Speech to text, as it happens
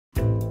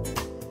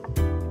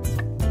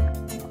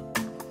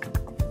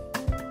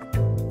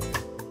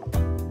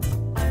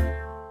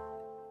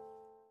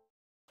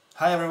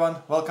Hi everyone,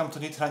 welcome to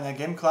Nithrania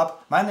Game Club.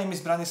 My name is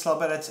Branislav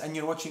Berec and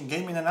you're watching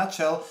Game in a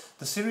Nutshell,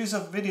 the series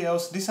of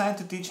videos designed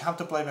to teach how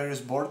to play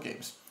various board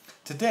games.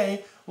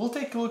 Today we'll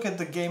take a look at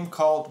the game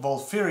called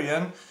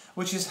Volfyirion,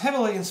 which is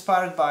heavily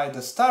inspired by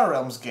the Star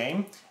Realms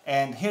game,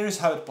 and here is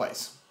how it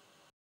plays.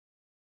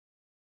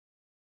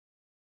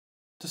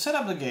 To set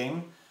up the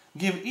game,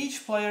 give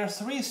each player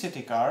 3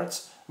 city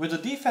cards with the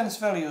defense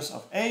values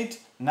of 8,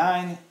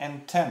 9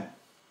 and 10.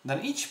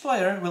 Then each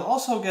player will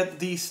also get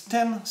these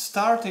 10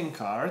 starting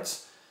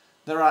cards.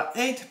 There are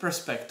 8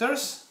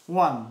 prospectors,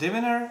 1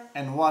 diviner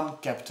and 1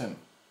 captain.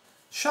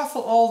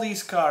 Shuffle all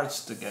these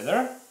cards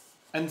together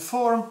and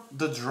form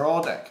the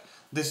draw deck.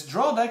 This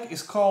draw deck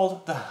is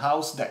called the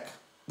house deck.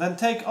 Then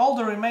take all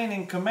the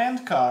remaining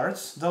command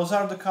cards, those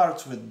are the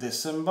cards with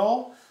this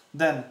symbol,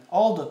 then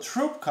all the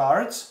troop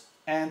cards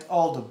and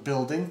all the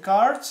building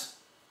cards.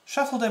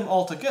 Shuffle them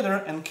all together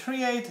and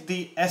create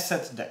the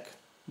asset deck.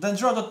 Then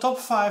draw the top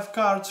 5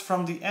 cards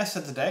from the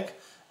asset deck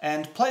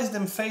and place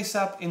them face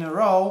up in a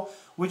row,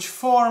 which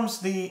forms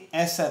the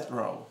asset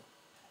row.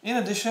 In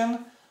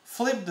addition,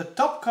 flip the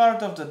top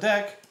card of the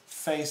deck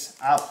face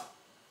up.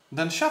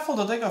 Then shuffle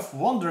the deck of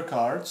wonder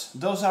cards,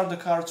 those are the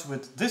cards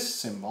with this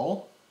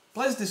symbol.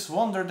 Place this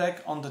wonder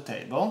deck on the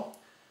table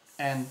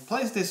and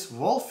place this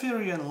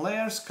Volfyirion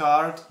layers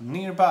card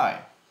nearby.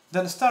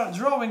 Then start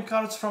drawing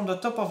cards from the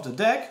top of the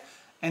deck,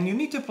 and you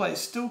need to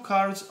place 2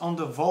 cards on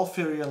the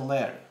Volfyirion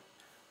layer.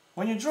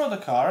 When you draw the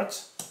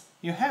cards,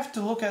 you have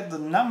to look at the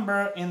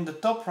number in the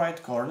top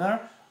right corner,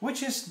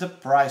 which is the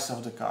price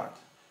of the card.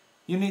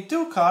 You need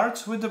 2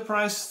 cards with the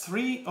price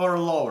 3 or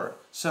lower.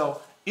 So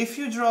if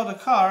you draw the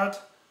card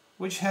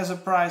which has a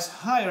price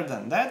higher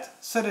than that,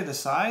 set it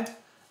aside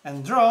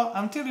and draw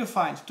until you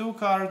find 2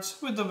 cards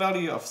with the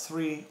value of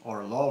 3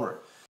 or lower.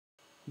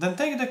 Then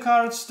take the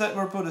cards that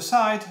were put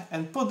aside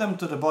and put them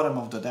to the bottom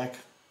of the deck.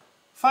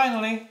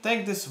 Finally,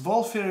 take this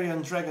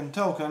Volfyirion dragon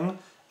token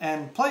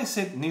and place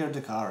it near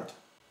the card.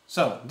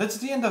 So, that's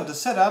the end of the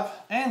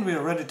setup and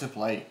we're ready to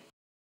play.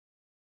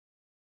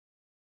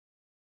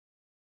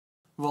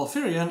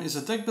 Volfyirion is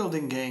a deck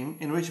building game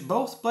in which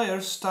both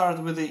players start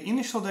with the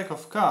initial deck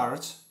of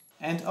cards,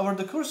 and over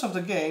the course of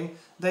the game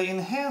they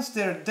enhance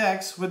their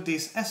decks with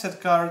these asset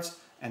cards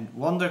and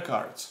wonder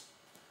cards.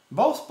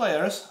 Both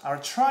players are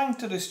trying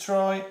to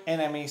destroy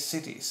enemy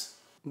cities.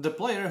 The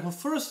player who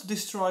first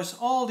destroys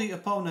all the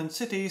opponent's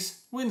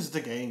cities wins the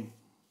game.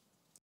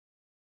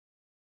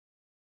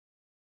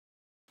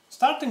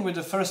 Starting with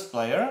the first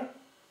player,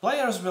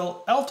 players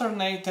will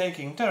alternate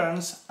taking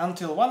turns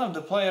until one of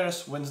the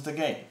players wins the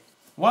game.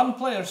 One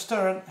player's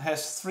turn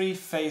has 3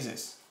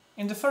 phases.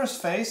 In the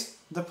first phase,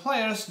 the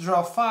players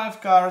draw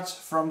 5 cards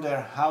from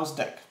their house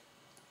deck.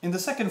 In the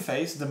second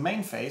phase, the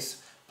main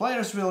phase,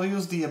 players will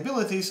use the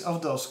abilities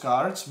of those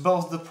cards,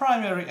 both the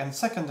primary and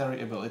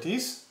secondary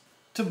abilities,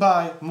 to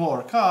buy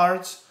more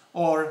cards,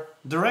 or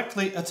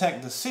directly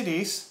attack the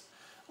cities,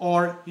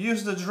 or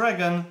use the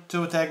dragon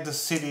to attack the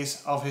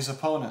cities of his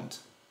opponent.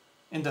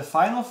 In the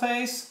final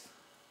phase,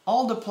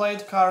 all the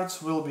played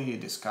cards will be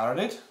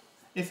discarded.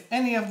 If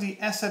any of the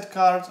asset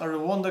cards or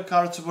wonder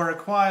cards were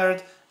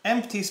acquired,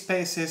 empty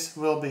spaces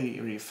will be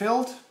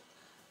refilled.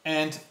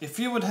 And if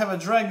you would have a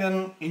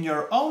dragon in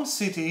your own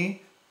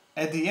city,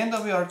 at the end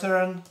of your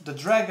turn, the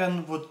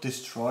dragon would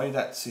destroy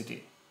that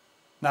city.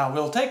 Now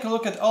we'll take a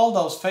look at all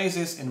those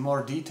phases in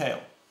more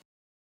detail.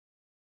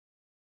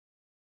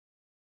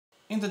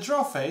 In the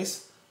draw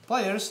phase,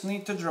 players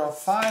need to draw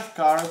 5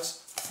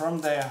 cards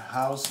from their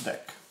house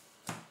deck.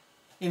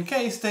 In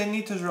case they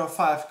need to draw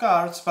 5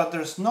 cards, but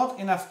there's not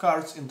enough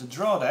cards in the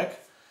draw deck,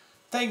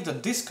 take the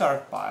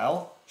discard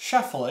pile,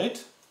 shuffle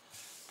it,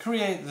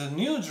 create the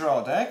new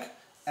draw deck,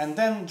 and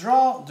then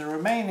draw the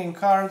remaining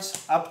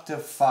cards up to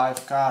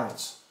 5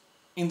 cards.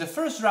 In the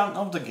first round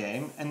of the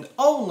game, and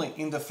only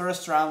in the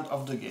first round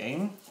of the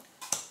game,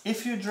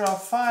 if you draw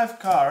 5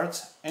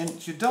 cards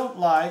and you don't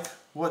like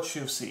what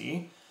you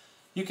see,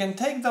 you can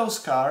take those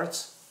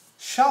cards,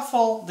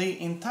 shuffle the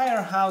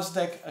entire house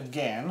deck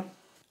again.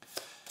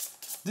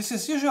 This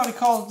is usually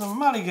called the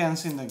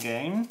mulligans in the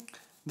game.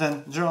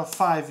 Then draw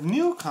 5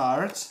 new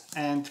cards,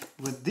 and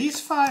with these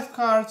 5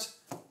 cards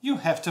you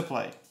have to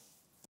play.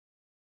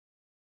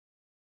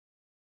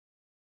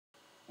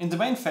 In the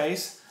main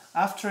phase,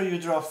 after you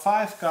draw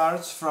 5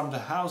 cards from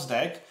the house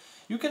deck,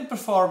 you can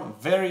perform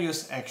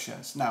various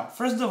actions. Now,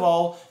 first of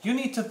all, you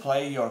need to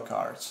play your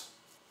cards.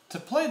 To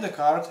play the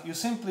card, you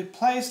simply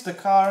place the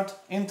card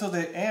into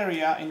the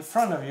area in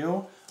front of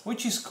you,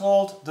 which is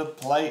called the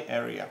play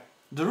area.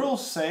 The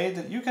rules say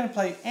that you can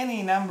play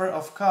any number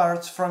of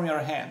cards from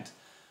your hand,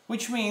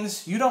 which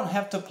means you don't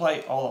have to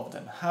play all of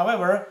them.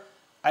 However,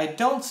 I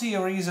don't see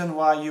a reason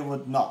why you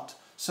would not.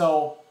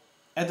 So,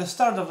 at the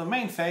start of the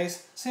main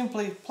phase,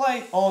 simply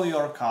play all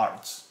your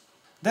cards.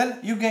 Then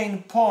you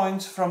gain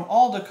points from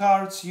all the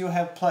cards you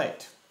have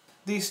played.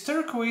 These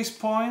turquoise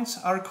points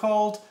are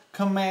called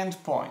command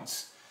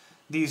points.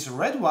 These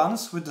red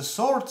ones with the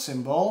sword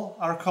symbol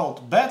are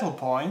called battle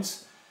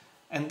points,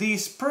 and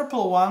these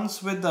purple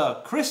ones with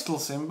the crystal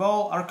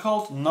symbol are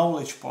called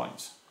knowledge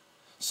points.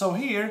 So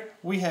here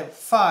we have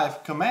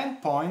 5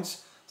 command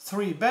points,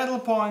 3 battle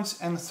points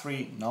and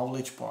 3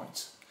 knowledge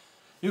points.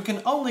 You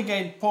can only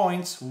gain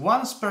points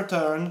once per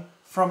turn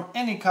from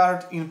any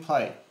card in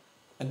play.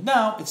 And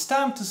now it's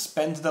time to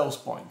spend those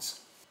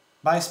points.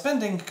 By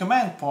spending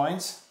command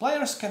points,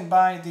 players can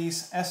buy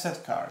these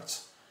asset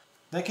cards.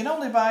 They can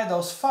only buy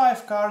those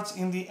 5 cards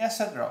in the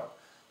asset row.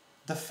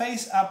 The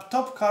face-up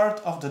top card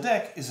of the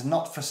deck is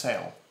not for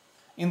sale.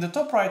 In the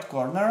top right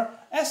corner,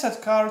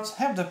 asset cards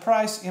have the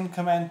price in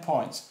command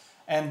points,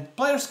 and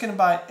players can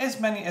buy as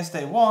many as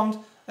they want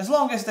as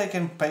long as they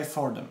can pay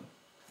for them.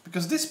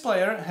 Because this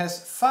player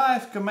has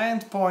 5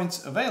 command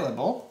points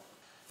available,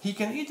 he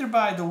can either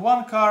buy the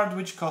one card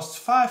which costs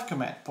 5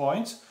 command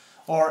points,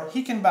 or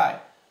he can buy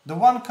the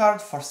one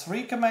card for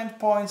 3 command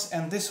points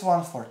and this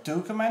one for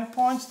 2 command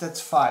points,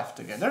 that's 5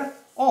 together,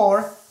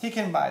 or he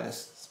can buy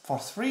this for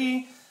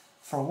 3,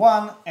 for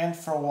 1 and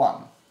for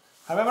 1.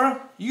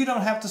 However, you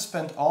don't have to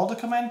spend all the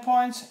command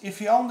points. If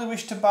you only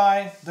wish to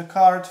buy the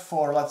card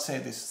for, let's say,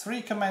 these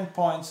 3 command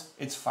points,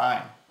 it's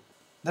fine.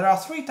 There are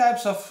 3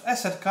 types of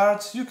asset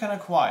cards you can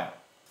acquire.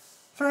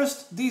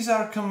 First, these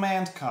are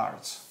command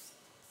cards.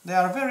 They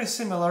are very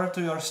similar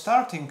to your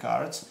starting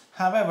cards,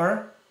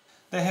 however,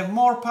 they have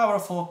more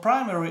powerful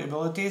primary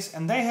abilities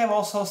and they have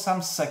also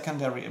some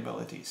secondary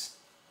abilities.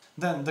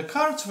 Then the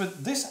cards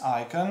with this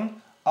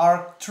icon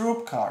are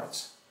troop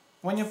cards.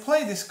 When you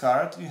play this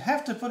card, you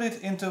have to put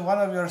it into one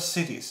of your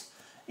cities.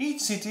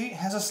 Each city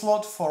has a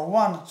slot for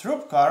 1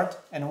 troop card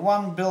and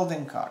 1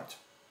 building card.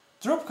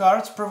 Troop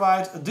cards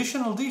provide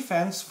additional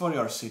defense for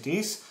your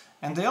cities,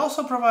 and they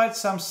also provide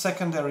some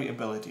secondary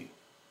ability.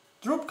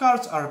 Troop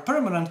cards are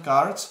permanent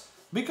cards.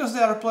 Because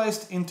they are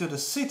placed into the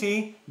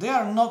city, they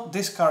are not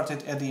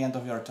discarded at the end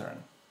of your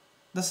turn.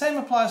 The same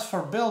applies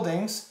for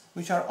buildings,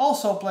 which are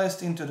also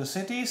placed into the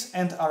cities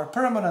and are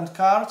permanent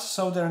cards,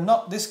 so they're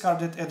not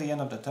discarded at the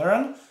end of the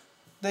turn.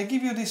 They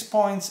give you these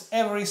points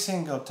every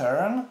single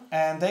turn,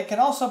 and they can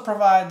also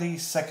provide the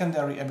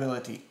secondary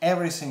ability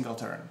every single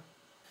turn.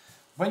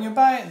 When you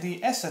buy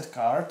the asset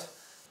card,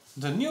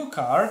 the new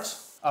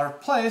cards are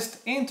placed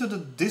into the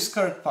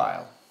discard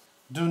pile.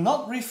 Do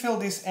not refill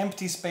these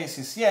empty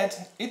spaces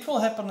yet, it will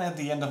happen at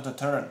the end of the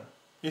turn.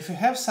 If you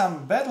have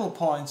some battle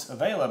points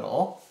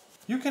available,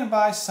 you can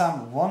buy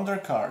some wonder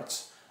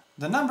cards.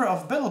 The number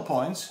of battle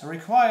points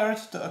required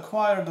to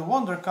acquire the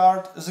wonder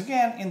card is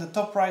again in the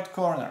top right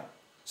corner.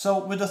 So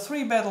with the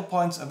 3 battle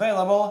points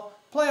available,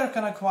 player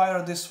can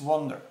acquire this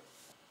wonder.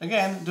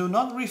 Again, do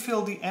not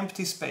refill the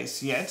empty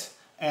space yet,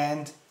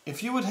 and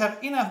if you would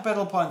have enough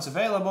battle points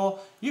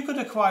available, you could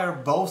acquire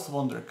both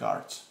wonder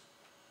cards.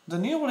 The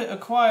newly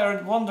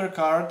acquired wonder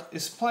card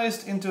is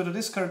placed into the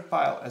discard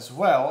pile as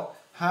well.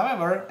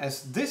 However,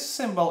 as this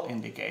symbol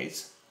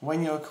indicates,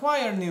 when you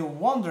acquire new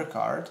wonder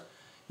card,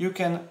 you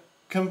can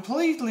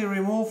completely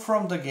remove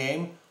from the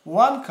game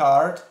 1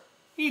 card,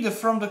 either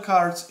from the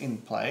cards in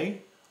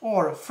play,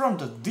 or from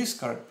the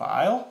discard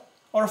pile,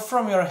 or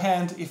from your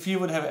hand if you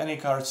would have any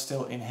cards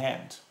still in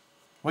hand.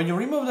 When you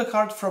remove the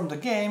card from the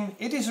game,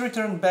 it is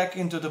returned back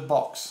into the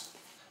box.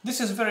 This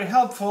is very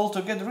helpful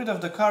to get rid of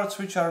the cards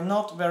which are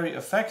not very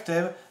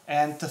effective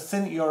and to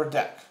thin your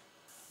deck.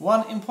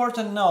 One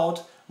important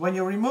note, when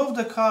you remove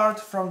the card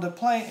from the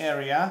play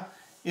area,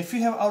 if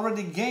you have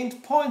already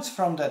gained points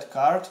from that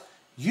card,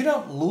 you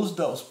don't lose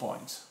those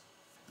points.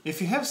 If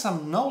you have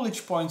some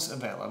knowledge points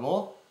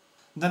available,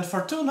 then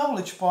for 2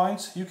 knowledge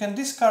points you can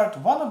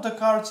discard one of the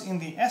cards in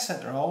the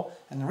asset row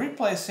and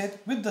replace it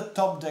with the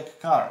top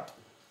deck card.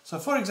 So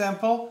for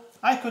example,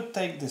 I could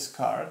take this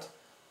card,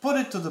 put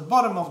it to the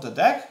bottom of the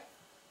deck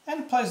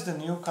and place the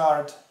new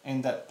card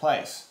in that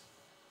place.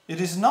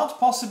 It is not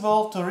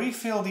possible to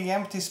refill the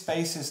empty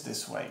spaces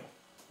this way.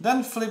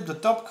 Then flip the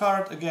top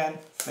card again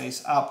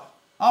face up.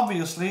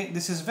 Obviously,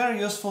 this is very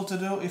useful to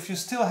do if you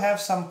still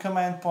have some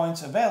command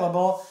points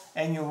available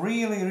and you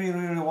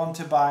really want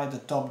to buy the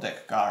top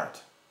deck card.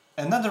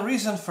 Another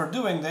reason for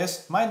doing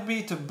this might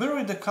be to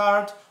bury the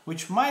card,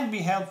 which might be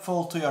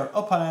helpful to your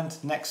opponent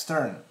next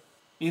turn.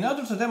 In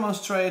order to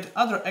demonstrate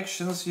other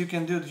actions you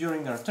can do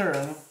during your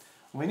turn,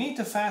 we need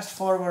to fast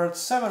forward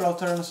several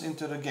turns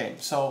into the game.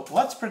 So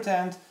let's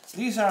pretend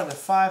these are the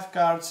 5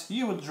 cards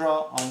you would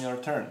draw on your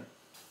turn.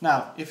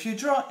 Now, if you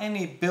draw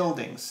any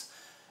buildings,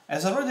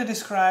 as already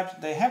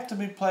described, they have to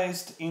be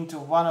placed into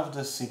one of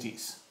the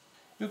cities.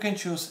 You can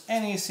choose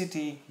any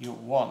city you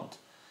want.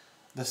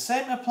 The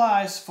same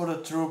applies for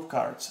the troop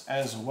cards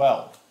as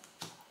well.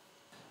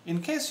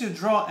 In case you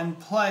draw and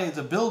play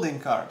the building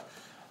card,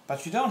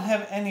 but you don't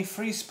have any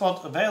free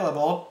spot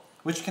available,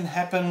 which can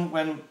happen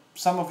when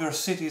some of your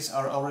cities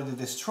are already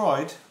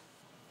destroyed,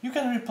 you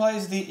can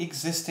replace the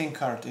existing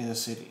card in the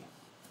city.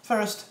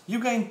 First, you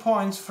gain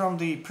points from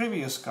the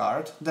previous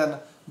card, then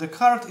the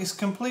card is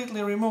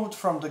completely removed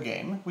from the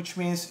game, which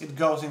means it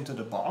goes into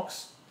the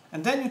box.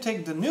 And then you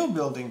take the new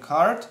building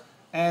card,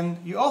 and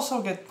you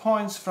also get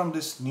points from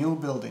this new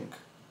building.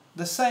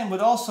 The same would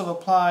also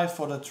apply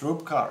for the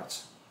troop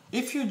cards.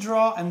 If you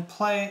draw and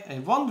play a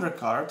wonder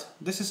card,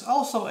 this is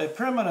also a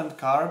permanent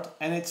card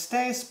and it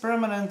stays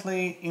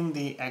permanently in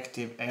the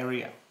active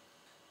area.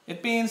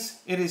 It means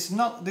it is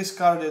not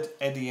discarded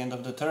at the end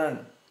of the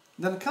turn.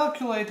 Then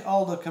calculate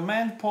all the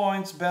command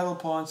points, battle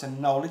points and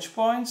knowledge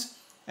points,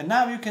 and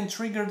now you can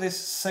trigger these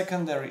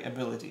secondary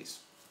abilities.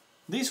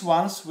 These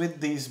ones with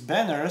these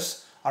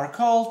banners are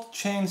called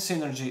chain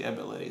synergy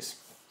abilities.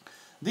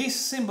 These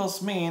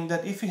symbols mean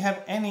that if you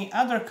have any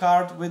other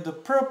card with the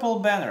purple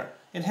banner,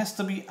 it has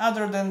to be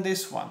other than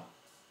this one.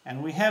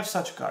 And we have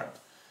such card.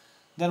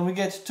 Then we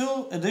get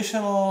 2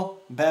 additional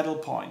battle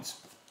points.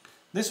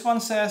 This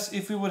one says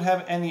if we would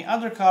have any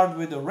other card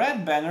with a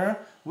red banner,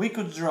 we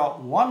could draw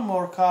 1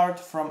 more card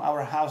from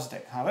our house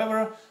deck.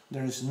 However,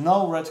 there is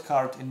no red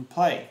card in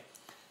play.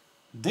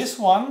 This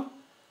one,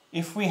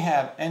 if we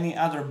have any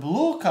other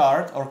blue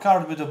card or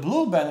card with a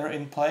blue banner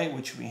in play,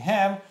 which we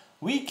have,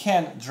 we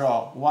can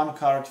draw 1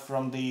 card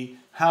from the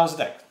house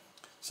deck.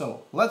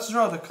 So let's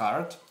draw the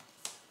card.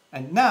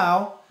 And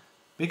now,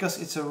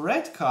 because it's a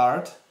red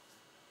card,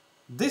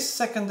 this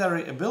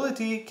secondary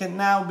ability can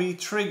now be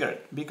triggered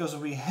because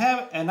we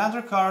have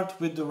another card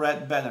with the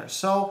red banner.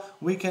 So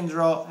we can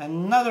draw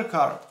another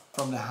card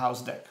from the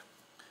house deck.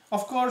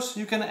 Of course,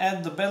 you can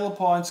add the battle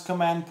points,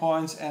 command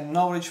points and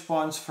knowledge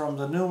points from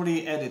the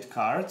newly added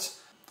cards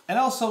and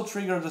also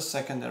trigger the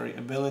secondary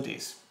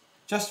abilities.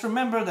 Just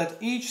remember that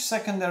each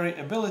secondary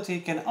ability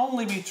can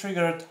only be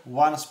triggered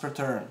once per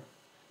turn.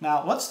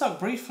 Now let's talk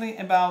briefly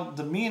about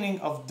the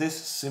meaning of this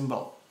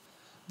symbol.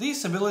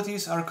 These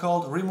abilities are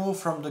called remove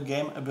from the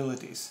game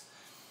abilities.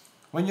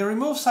 When you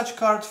remove such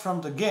card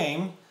from the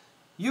game,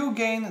 you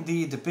gain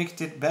the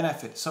depicted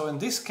benefit. So in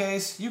this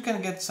case, you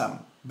can get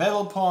some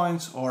battle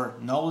points or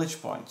knowledge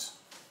points.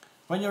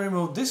 When you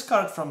remove this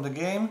card from the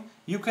game,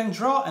 you can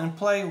draw and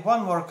play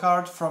 1 more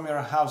card from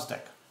your house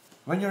deck.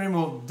 When you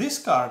remove this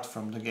card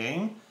from the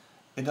game,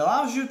 it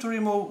allows you to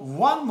remove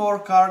 1 more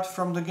card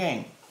from the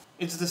game.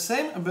 It's the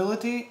same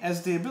ability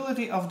as the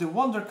ability of the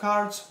wonder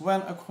cards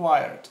when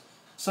acquired.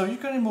 So you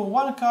can remove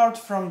 1 card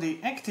from the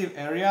active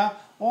area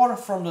or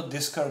from the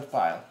discard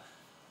pile,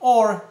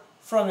 or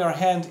from your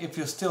hand if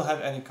you still have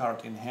any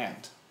card in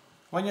hand.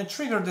 When you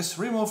trigger this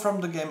remove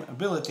from the game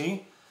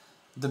ability,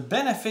 the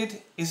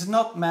benefit is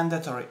not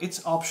mandatory,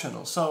 it's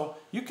optional. So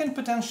you can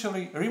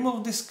potentially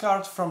remove this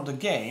card from the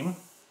game,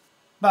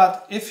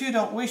 but if you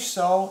don't wish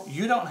so,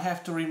 you don't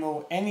have to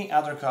remove any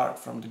other card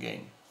from the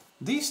game.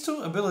 These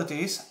 2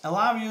 abilities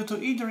allow you to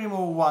either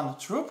remove 1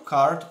 troop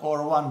card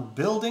or 1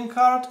 building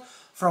card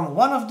from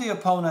one of the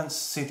opponent's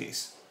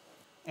cities.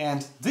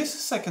 And this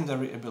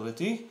secondary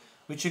ability,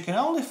 which you can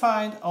only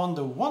find on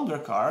the wonder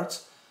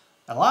cards,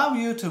 allow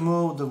you to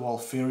move the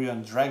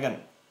Volfyirion dragon.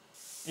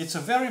 It's a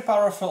very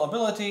powerful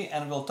ability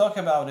and we'll talk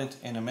about it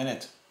in a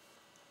minute.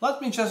 Let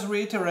me just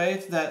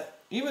reiterate that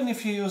even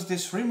if you use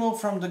this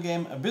remove from the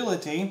game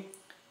ability,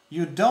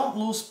 you don't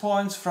lose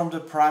points from the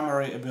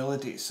primary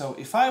ability. So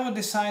if I would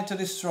decide to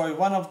destroy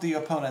one of the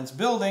opponent's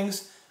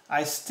buildings,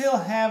 I still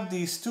have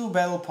these 2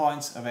 battle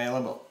points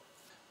available.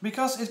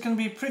 Because it can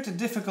be pretty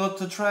difficult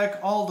to track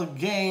all the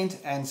gained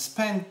and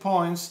spent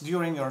points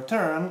during your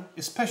turn,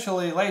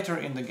 especially later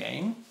in the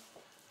game,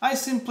 I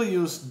simply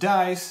use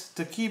dice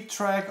to keep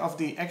track of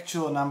the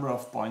actual number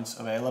of points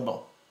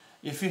available.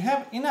 If you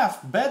have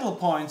enough battle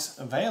points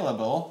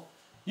available,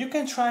 you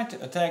can try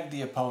to attack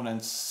the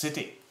opponent's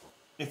city.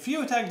 If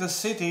you attack the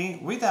city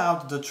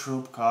without the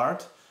troop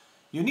card,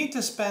 you need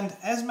to spend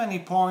as many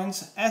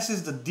points as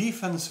is the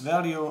defense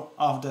value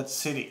of that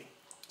city.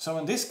 So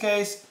in this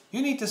case,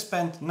 you need to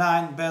spend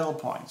 9 battle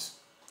points.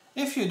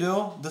 If you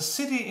do, the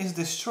city is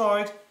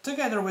destroyed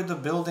together with the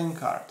building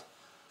card.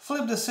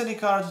 Flip the city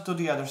card to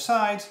the other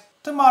side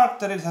to mark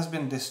that it has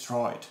been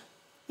destroyed.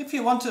 If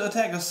you want to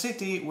attack a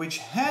city which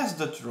has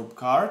the troop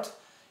card,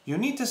 you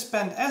need to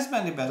spend as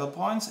many battle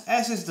points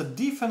as is the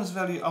defense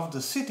value of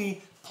the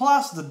city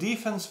plus the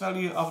defense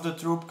value of the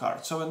troop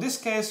card. So in this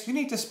case, you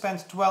need to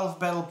spend 12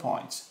 battle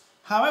points.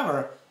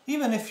 However,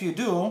 even if you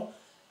do,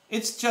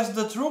 it's just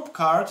the troop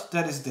card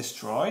that is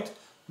destroyed,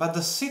 but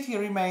the city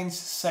remains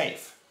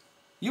safe.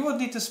 You would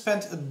need to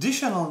spend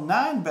additional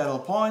 9 battle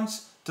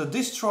points to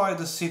destroy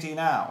the city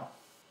now.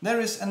 There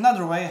is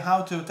another way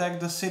how to attack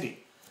the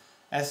city.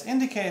 As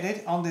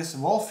indicated on this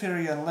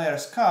Volfyirion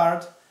Layers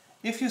card,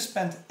 if you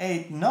spend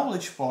 8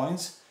 knowledge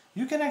points,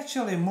 you can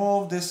actually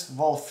move this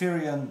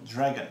Volfyirion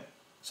dragon.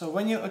 So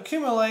when you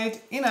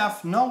accumulate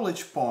enough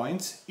knowledge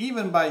points,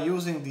 even by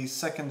using these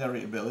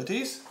secondary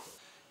abilities,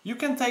 you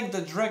can take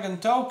the dragon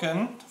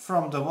token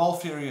from the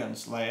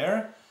Volfyrion's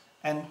lair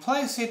and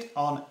place it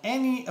on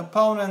any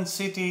opponent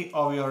city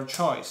of your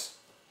choice.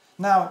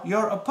 Now,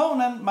 your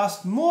opponent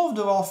must move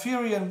the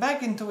Volfyirion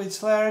back into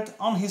its lair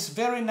on his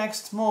very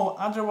next move,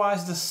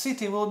 otherwise the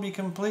city will be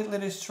completely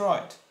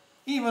destroyed.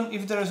 Even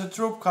if there is a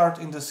troop card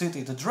in the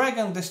city, the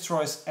dragon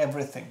destroys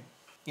everything.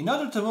 In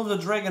order to move the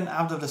dragon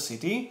out of the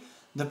city,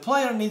 the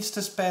player needs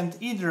to spend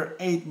either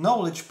 8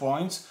 knowledge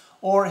points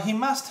or he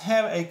must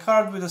have a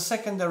card with a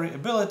secondary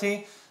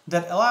ability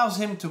that allows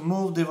him to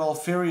move the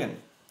Volfyirion.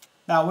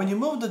 Now, when you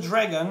move the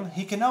dragon,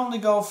 he can only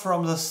go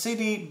from the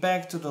city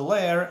back to the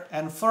lair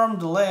and from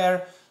the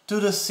lair to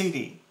the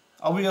city,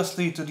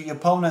 obviously to the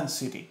opponent's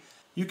city.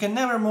 you can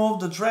never move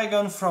the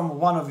dragon from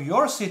one of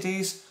your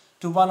cities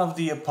to one of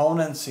the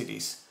opponent's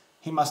cities.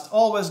 He must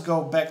always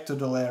go back to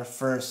the lair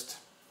first.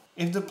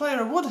 If the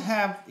player would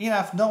have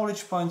enough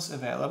knowledge points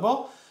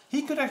available,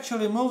 he could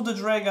actually move the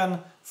dragon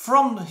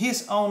from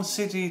his own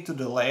city to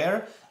the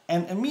lair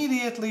and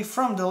immediately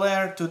from the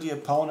lair to the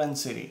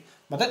opponent's city,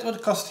 but that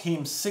would cost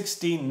him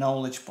 16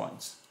 knowledge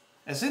points.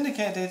 As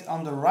indicated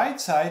on the right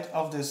side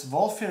of this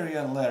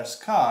Volfyirion Lair's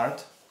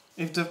card,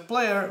 if the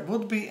player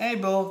would be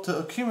able to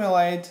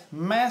accumulate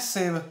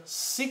massive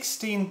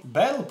 16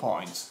 battle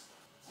points,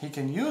 he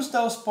can use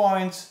those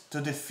points to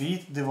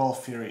defeat the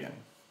Volfyirion.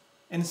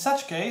 In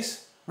such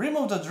case,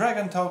 remove the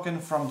dragon token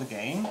from the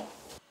game,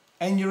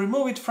 and you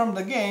remove it from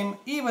the game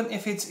even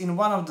if it's in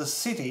one of the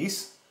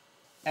cities,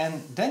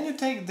 and then you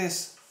take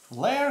this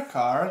lair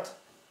card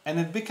and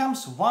it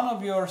becomes one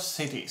of your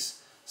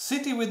cities.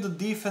 City with the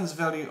defense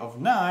value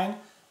of 9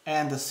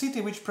 and the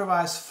city which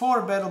provides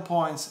 4 battle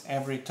points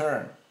every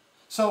turn.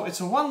 So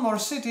it's one more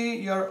city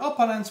your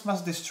opponents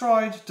must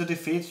destroy to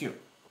defeat you.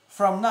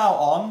 From now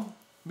on,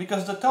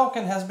 because the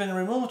token has been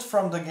removed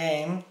from the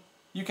game,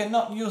 you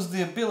cannot use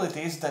the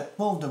abilities that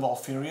move the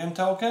Volfyirion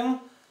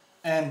token,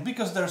 and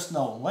because there's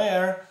no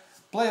lair,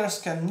 players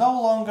can no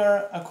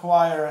longer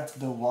acquire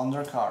the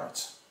wonder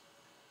cards.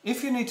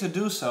 If you need to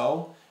do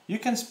so, you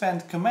can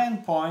spend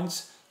command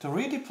points to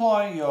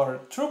redeploy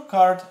your troop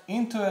card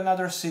into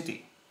another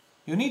city.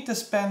 You need to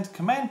spend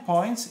command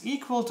points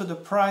equal to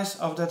the price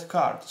of that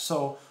card,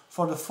 so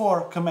for the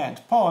 4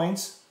 command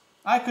points,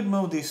 I could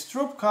move this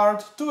troop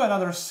card to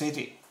another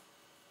city.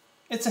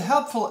 It's a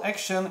helpful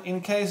action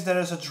in case there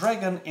is a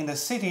dragon in the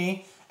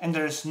city and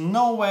there is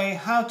no way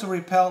how to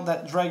repel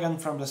that dragon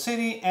from the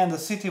city and the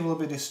city will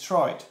be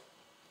destroyed.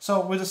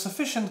 So with the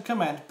sufficient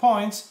command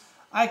points,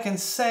 I can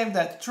save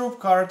that troop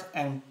card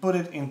and put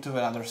it into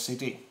another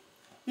city.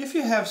 If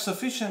you have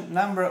sufficient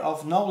number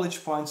of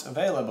knowledge points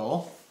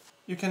available,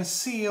 you can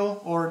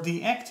seal or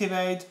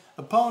deactivate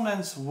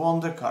opponent's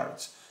wonder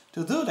cards.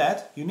 To do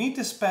that, you need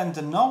to spend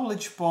the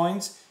knowledge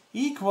points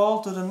equal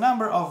to the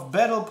number of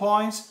battle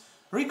points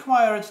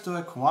required to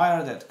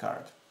acquire that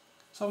card.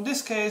 So in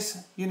this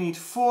case you need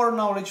 4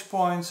 knowledge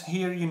points,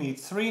 here you need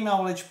 3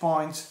 knowledge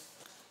points.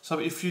 So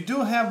if you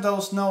do have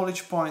those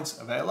knowledge points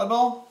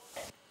available,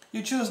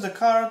 you choose the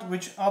card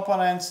which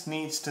opponent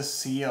needs to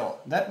seal.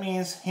 That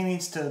means he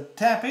needs to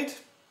tap it,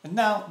 and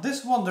now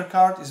this wonder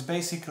card is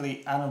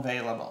basically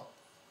unavailable.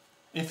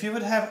 If you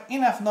would have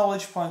enough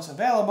knowledge points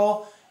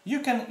available, you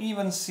can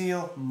even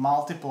seal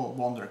multiple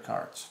wonder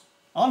cards.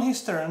 On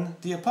his turn,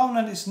 the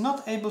opponent is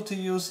not able to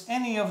use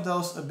any of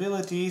those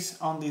abilities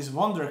on these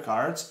wonder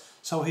cards,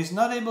 so he's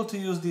not able to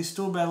use these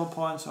 2 battle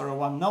points or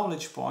 1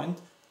 knowledge point,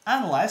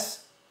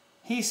 unless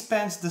he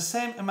spends the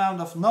same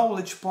amount of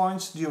knowledge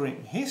points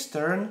during his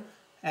turn,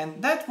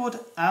 and that would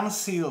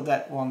unseal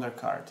that wonder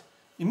card.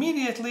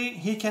 Immediately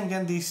he can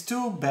get these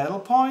 2 battle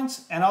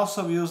points and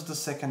also use the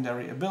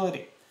secondary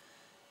ability.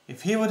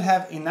 If he would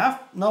have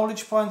enough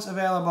knowledge points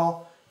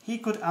available, he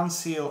could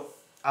unseal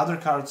other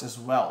cards as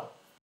well.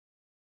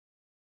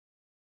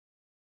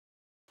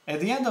 At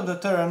the end of the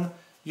turn,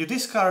 you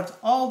discard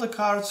all the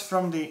cards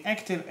from the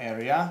active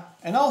area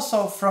and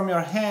also from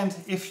your hand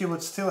if you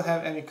would still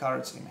have any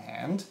cards in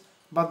hand,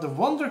 but the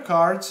wonder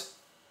cards,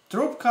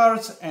 troop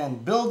cards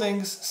and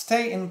buildings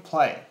stay in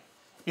play.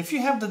 If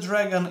you have the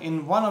dragon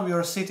in one of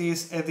your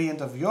cities at the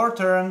end of your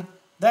turn,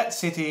 that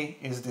city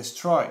is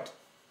destroyed.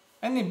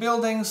 Any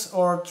buildings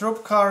or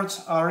troop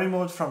cards are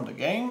removed from the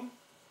game.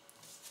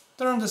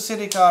 Turn the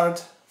city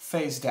card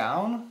face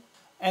down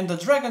and the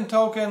dragon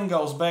token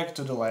goes back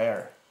to the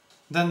lair.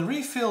 Then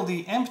refill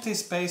the empty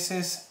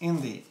spaces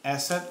in the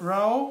asset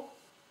row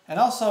and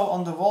also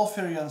on the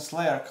Volfyrion's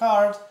lair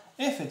card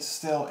if it's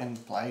still in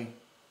play.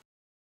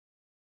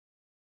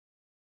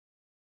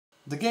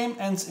 The game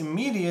ends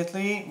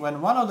immediately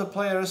when one of the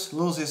players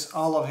loses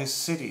all of his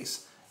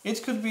cities.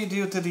 It could be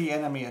due to the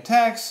enemy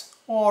attacks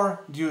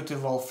or due to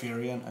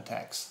Volfyirion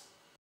attacks.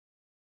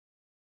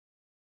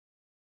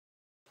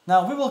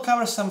 Now we will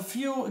cover some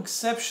few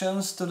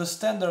exceptions to the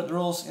standard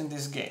rules in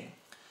this game.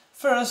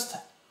 First,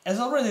 as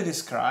already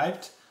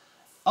described,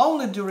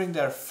 only during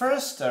their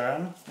first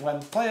turn, when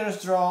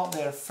players draw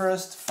their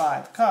first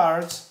 5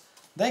 cards,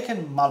 they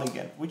can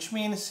mulligan, which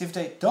means if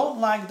they don't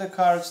like the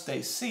cards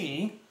they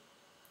see,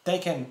 they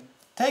can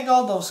take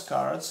all those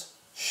cards,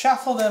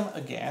 shuffle them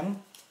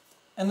again,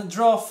 and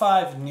draw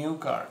 5 new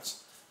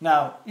cards.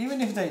 Now,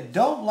 even if they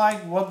don't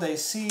like what they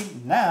see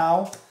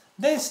now,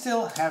 they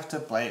still have to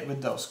play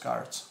with those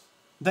cards.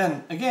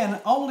 Then, again,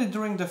 only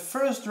during the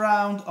first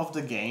round of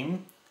the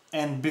game,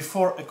 and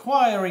before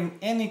acquiring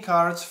any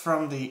cards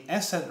from the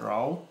asset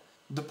row,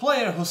 the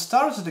player who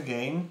starts the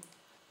game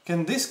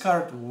can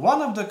discard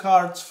one of the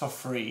cards for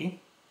free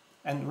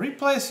and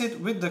replace it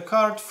with the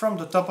card from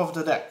the top of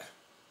the deck.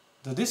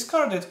 The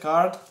discarded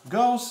card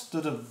goes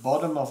to the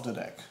bottom of the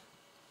deck.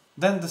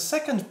 Then the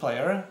second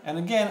player, and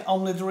again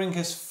only during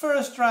his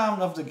first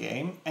round of the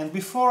game and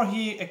before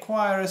he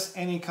acquires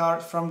any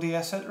card from the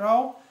asset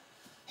row,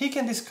 he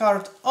can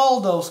discard all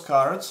those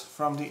cards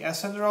from the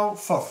asset row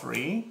for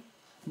free.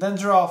 then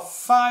draw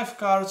 5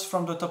 cards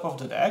from the top of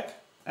the deck,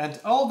 and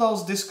all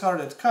those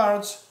discarded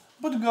cards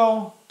would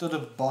go to the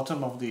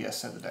bottom of the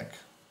asset deck.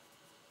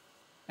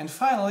 And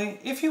finally,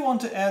 if you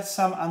want to add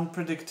some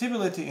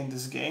unpredictability in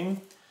this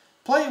game,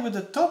 play with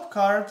the top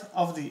card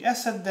of the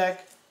asset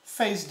deck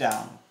face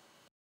down.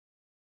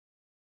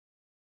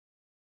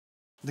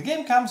 The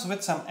game comes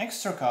with some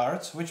extra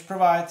cards which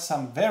provide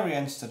some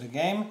variance to the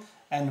game,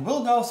 and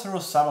we'll go through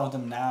some of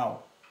them now.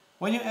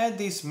 When you add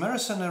these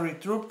mercenary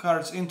troop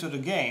cards into the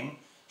game,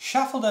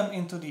 shuffle them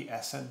into the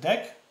asset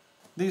deck.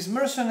 These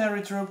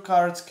mercenary troop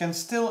cards can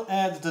still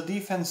add the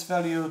defense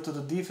value to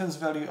the defense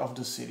value of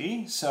the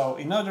city, so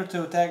in order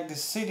to attack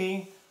this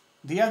city,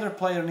 the other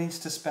player needs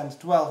to spend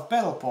 12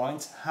 battle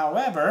points.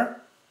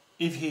 However,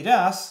 if he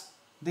does,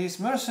 these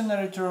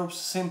mercenary troops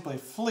simply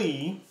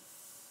flee,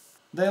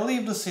 they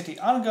leave the city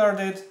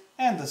unguarded,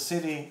 and the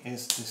city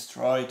is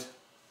destroyed.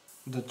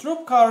 The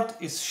troop card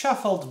is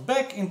shuffled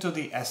back into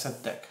the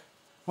asset deck.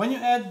 When you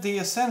add the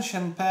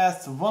Ascension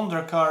Path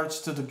Wonder cards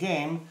to the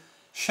game,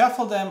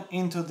 shuffle them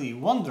into the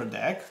Wonder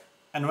deck,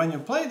 and when you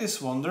play this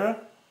Wonder,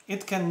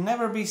 it can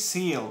never be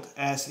sealed,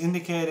 as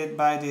indicated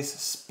by this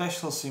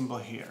special symbol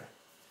here.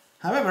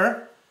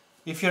 However,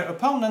 if your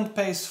opponent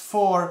pays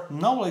 4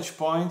 knowledge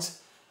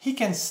points, he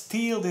can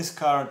steal this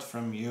card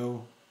from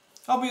you.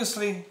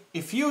 Obviously,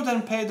 if you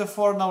then pay the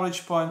 4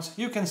 knowledge points,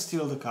 you can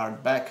steal the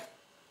card back.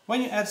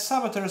 When you add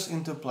Saboteurs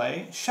into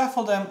play,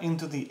 shuffle them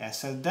into the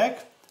asset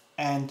deck,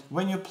 and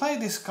when you play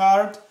this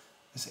card,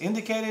 as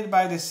indicated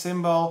by this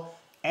symbol,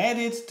 add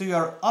it to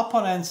your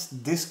opponent's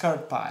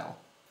discard pile.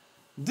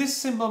 This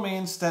symbol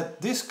means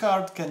that this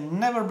card can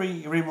never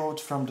be removed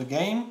from the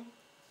game,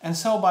 and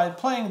so by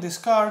playing this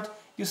card,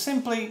 you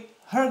simply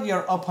hurt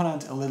your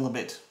opponent a little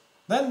bit.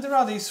 Then there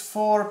are these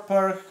 4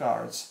 perk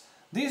cards.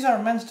 These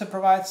are meant to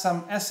provide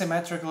some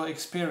asymmetrical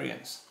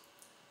experience.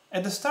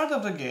 At the start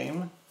of the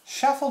game,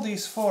 shuffle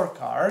these 4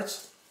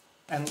 cards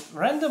and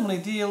randomly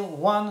deal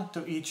 1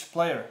 to each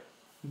player.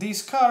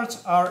 These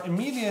cards are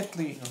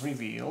immediately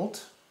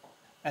revealed,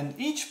 and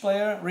each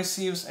player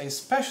receives a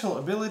special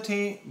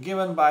ability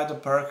given by the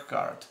perk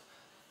card.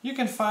 You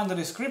can find the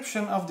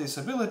description of these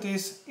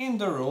abilities in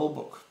the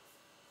rulebook.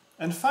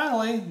 And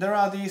finally, there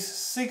are these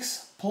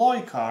 6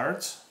 ploy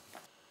cards,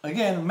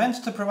 again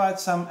meant to provide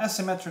some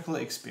asymmetrical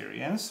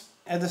experience.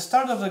 At the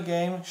start of the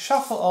game,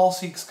 shuffle all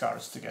 6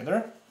 cards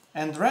together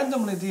and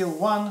randomly deal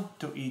 1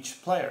 to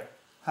each player.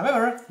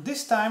 However,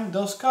 this time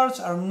those cards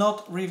are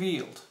not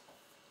revealed.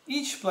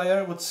 Each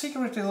player would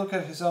secretly look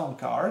at his own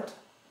card,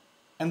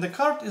 and the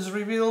card is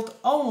revealed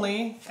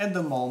only at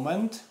the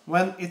moment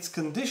when its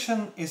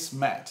condition is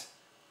met.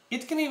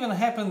 It can even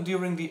happen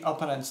during the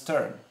opponent's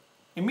turn.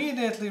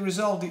 Immediately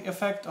resolve the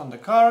effect on the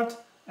card,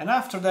 and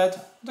after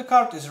that the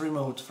card is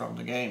removed from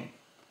the game.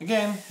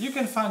 Again, you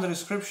can find the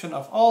description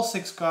of all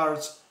 6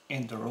 cards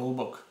in the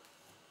rulebook.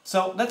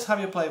 So that's how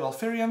you play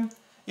Volfyirion.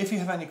 If you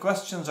have any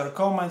questions or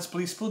comments,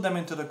 please put them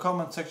into the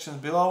comment section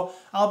below.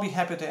 I'll be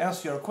happy to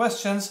answer your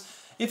questions.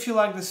 If you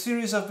like this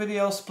series of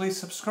videos, please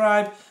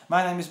subscribe.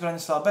 My name is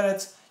Branislav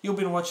Berec. You've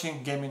been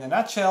watching Game in a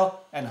Nutshell,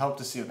 and hope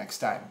to see you next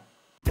time.